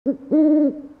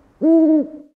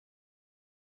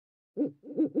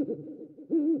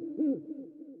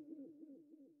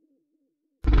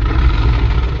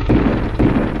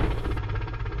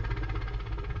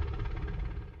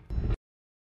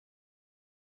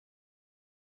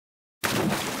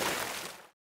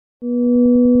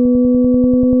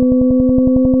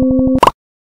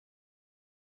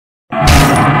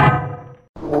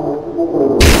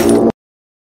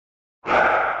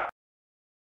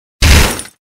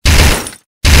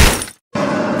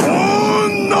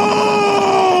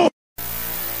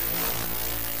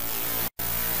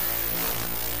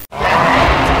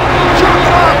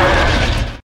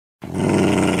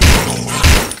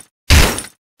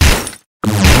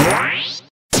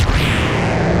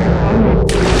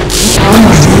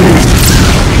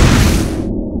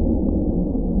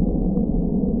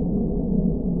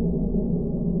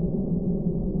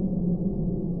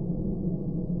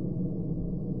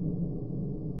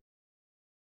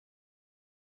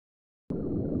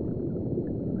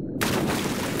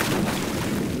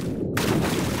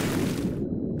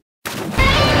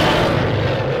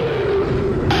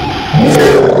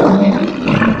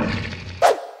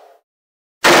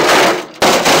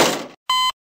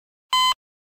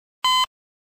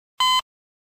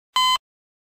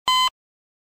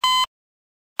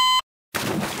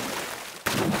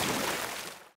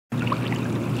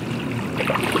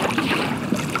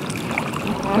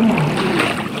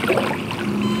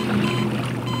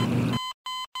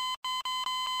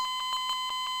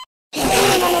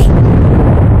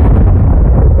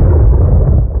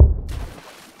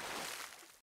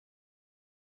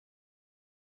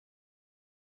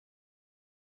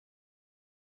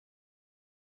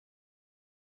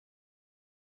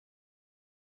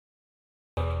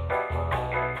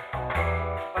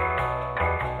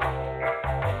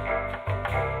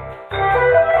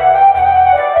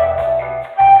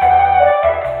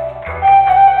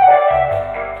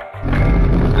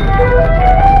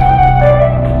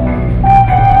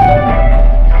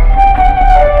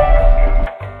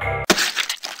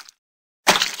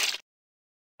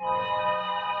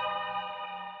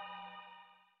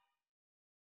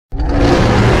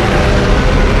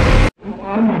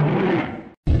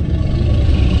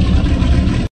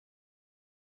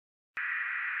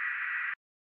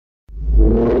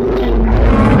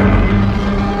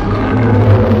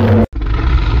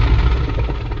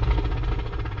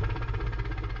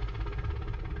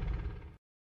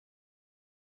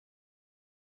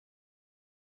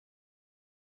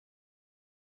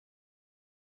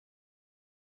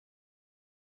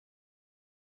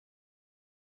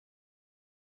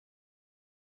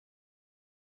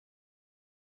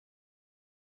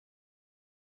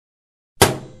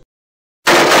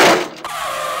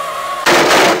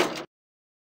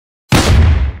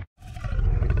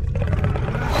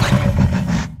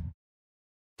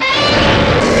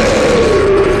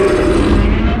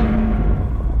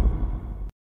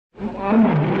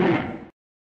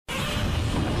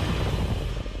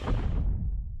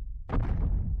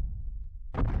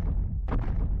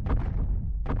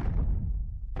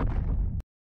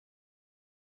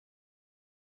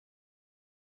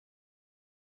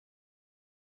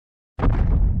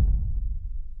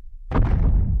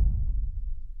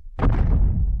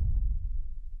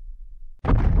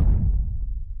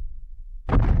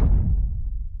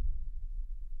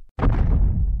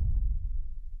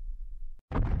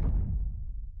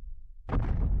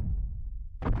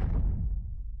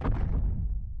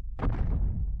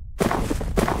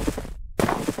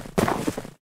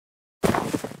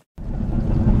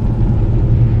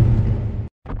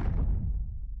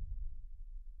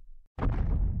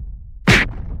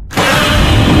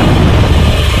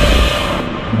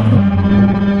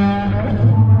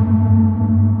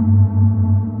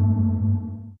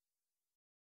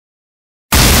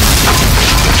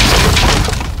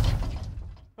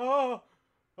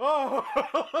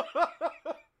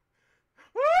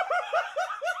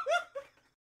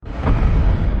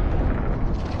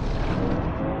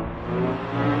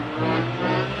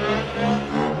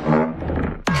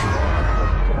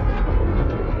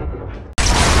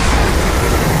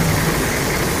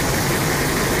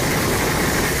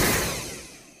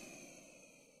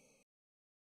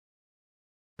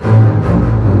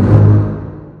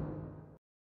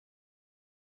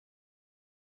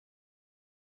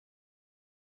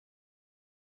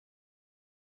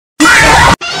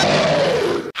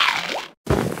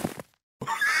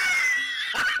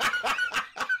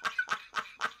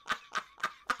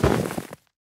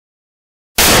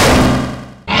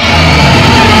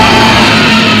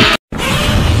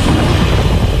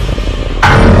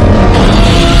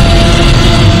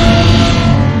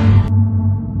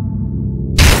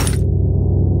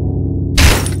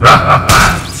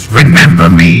remember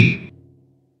me?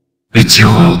 It's your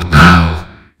old pal,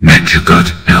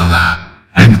 Godzilla.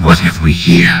 And what have we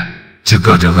here? To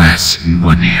Godzilla in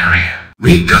one area.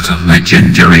 We got a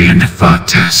legendary and a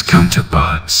Fortas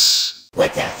counterparts.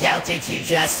 What the hell did you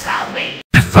just tell me?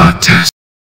 A Fortas.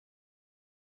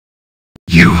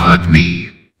 You heard me,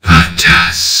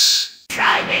 Fortas.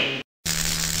 Try me.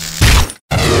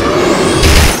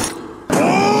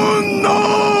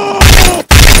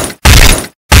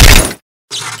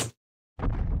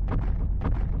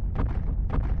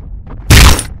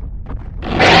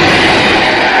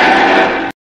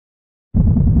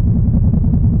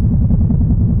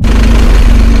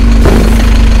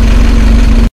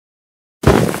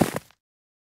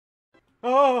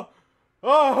 Oh!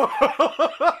 Oh!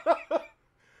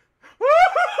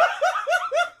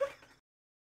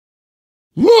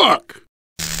 Look!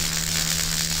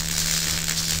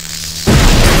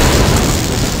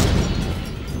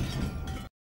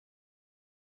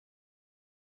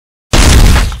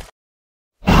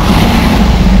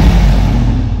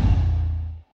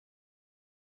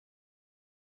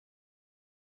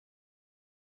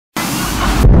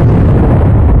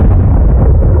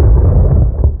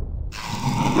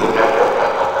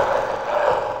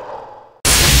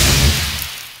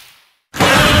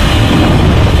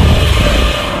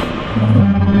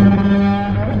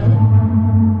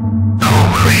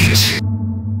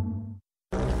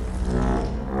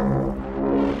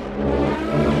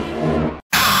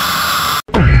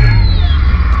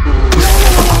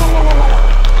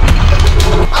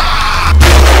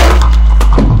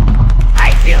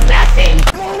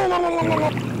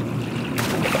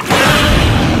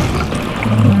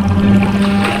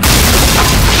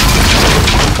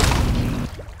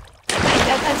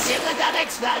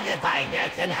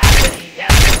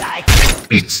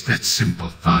 It's that simple,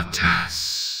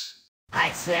 Fortas.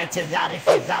 I swear to God if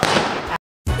you don't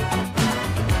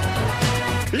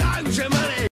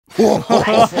Money!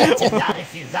 I swear to God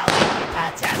if you don't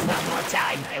Fortas one more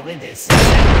time, I win this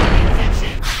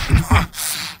infection.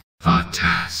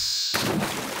 Fortas.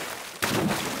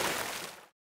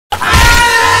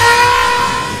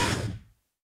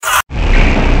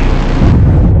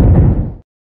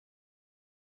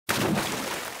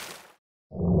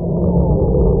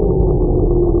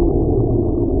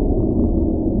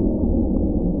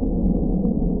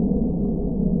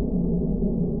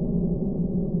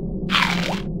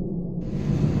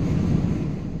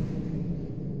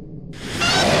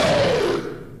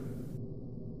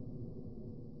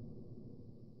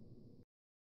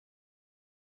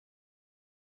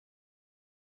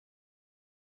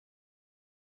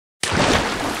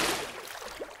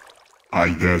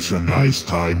 I guess a nice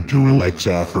time to relax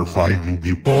after finding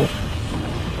people.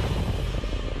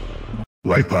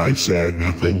 Like I said,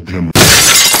 nothing can.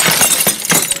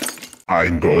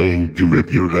 I'm going to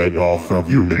rip your head off of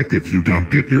your neck if you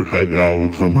don't get your head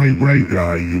out of my right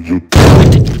eye, you.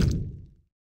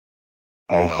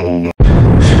 I'll hold on.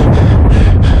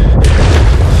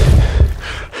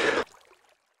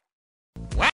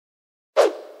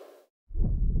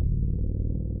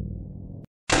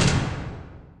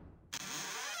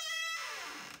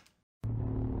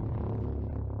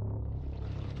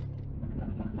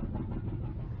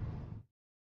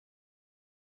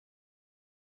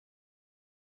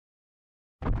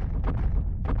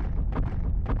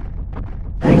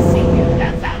 I see you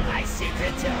have found my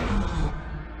secret too.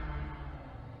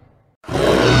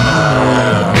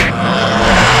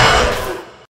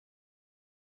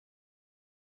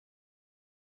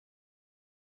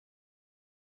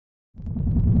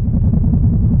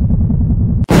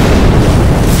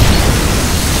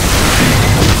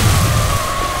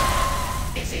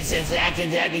 This is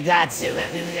legendary Godzilla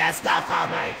who has got all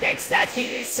my fix that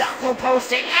he is so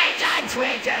posting hate on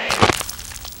Twitter.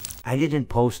 I didn't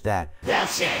post that. Well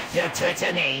shit, your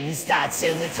Twitter name's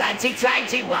Godzilla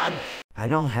 2021. I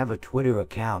don't have a Twitter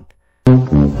account. Then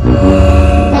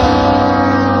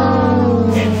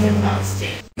you post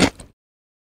it.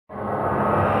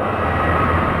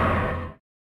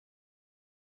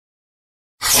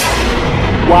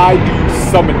 Why do you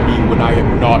summon me when I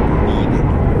am not needed?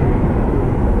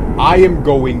 I am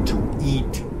going to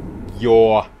eat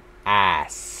your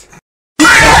ass.